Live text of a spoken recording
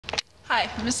Hi,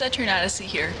 Miss Etrian Odyssey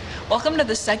here. Welcome to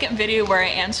the second video where I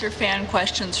answer fan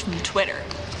questions from Twitter.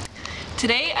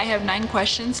 Today I have 9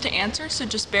 questions to answer, so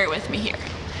just bear with me here.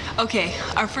 Okay,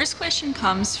 our first question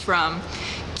comes from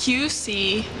Real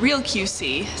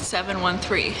QC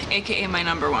 713, aka my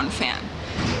 #1 fan.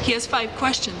 He has 5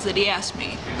 questions that he asked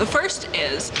me. The first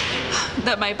is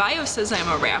that my bio says I'm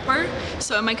a rapper,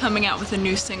 so am I coming out with a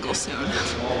new single soon?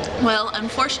 Well,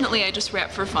 unfortunately I just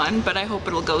rap for fun, but I hope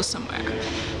it'll go somewhere.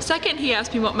 Second, he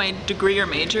asked me what my degree or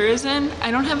major is in.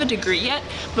 I don't have a degree yet,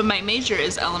 but my major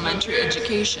is elementary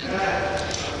education.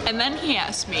 And then he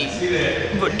asked me,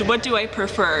 what do I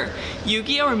prefer,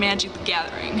 Yu-Gi-Oh or Magic the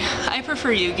Gathering? I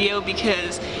prefer Yu-Gi-Oh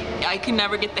because I can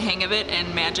never get the hang of it,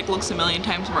 and Magic looks a million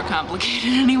times more complicated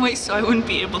anyway, so I wouldn't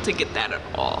be able to get that at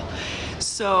all.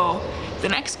 So the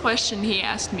next question he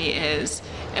asked me is,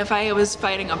 if I was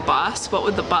fighting a boss, what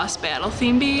would the boss battle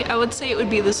theme be? I would say it would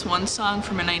be this one song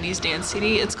from a 90s dance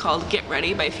CD. It's called Get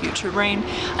Ready by Future Brain.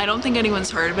 I don't think anyone's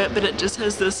heard of it, but it just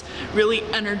has this really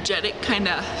energetic, kind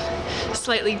of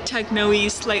slightly techno-y,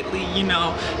 slightly, you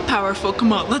know, powerful,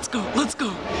 come on, let's go,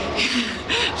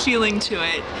 feeling to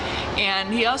it.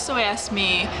 And he also asked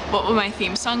me what would my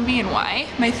theme song be and why.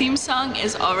 My theme song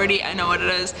is already, I know what it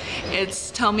is.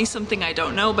 It's Tell Me Something I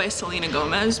Don't Know by Selena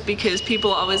Gomez, because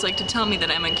people always like to tell me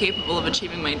that I'm incapable of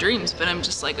achieving my dreams, but I'm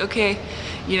just like, okay,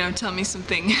 you know, tell me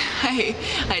something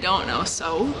I don't know,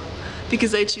 so,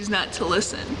 because I choose not to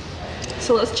listen.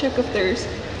 So let's check if there's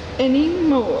any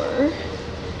more.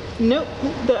 Nope,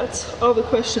 that's all the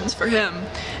questions for him.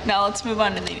 Now let's move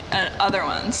on to the other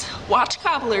ones. Watch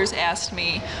Cobblers asked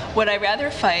me, would I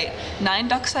rather fight 9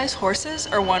 duck-sized horses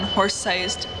or one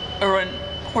horse-sized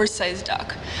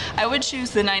duck? I would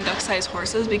choose the 9 duck-sized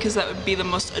horses because that would be the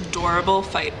most adorable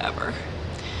fight ever.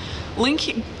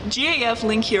 GAF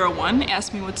Link Hero 1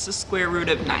 asked me what's the square root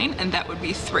of 9, and that would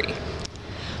be 3.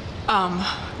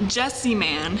 Jesse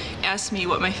Man asked me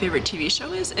what my favorite TV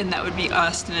show is, and that would be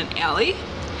Austin and Ally.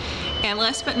 And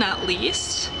last but not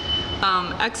least,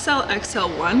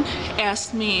 XLXL1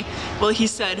 asked me, well, he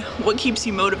said, what keeps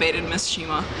you motivated, Miss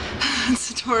Shima?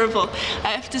 It's adorable. I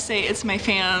have to say, it's my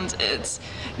fans, it's,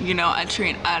 you know,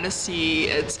 Etrian Odyssey,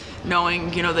 it's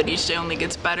knowing, you know, that each day only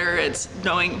gets better, it's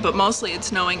knowing, but mostly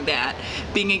it's knowing that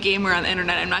being a gamer on the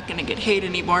internet, I'm not gonna get hate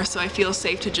anymore, so I feel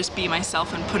safe to just be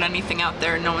myself and put anything out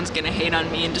there and no one's gonna hate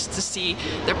on me, and just to see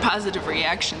their positive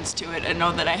reactions to it and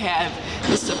know that I have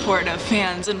the support of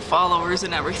fans and followers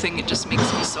and everything, it just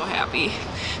makes me so happy.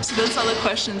 So that's all the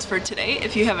questions for today.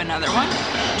 If you have another one,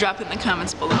 drop it in the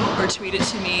comments below or tweet it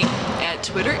to me at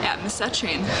Twitter at Miss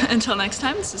Etrian. Until next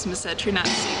time, this is Miss Etrian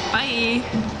Odyssey. Bye!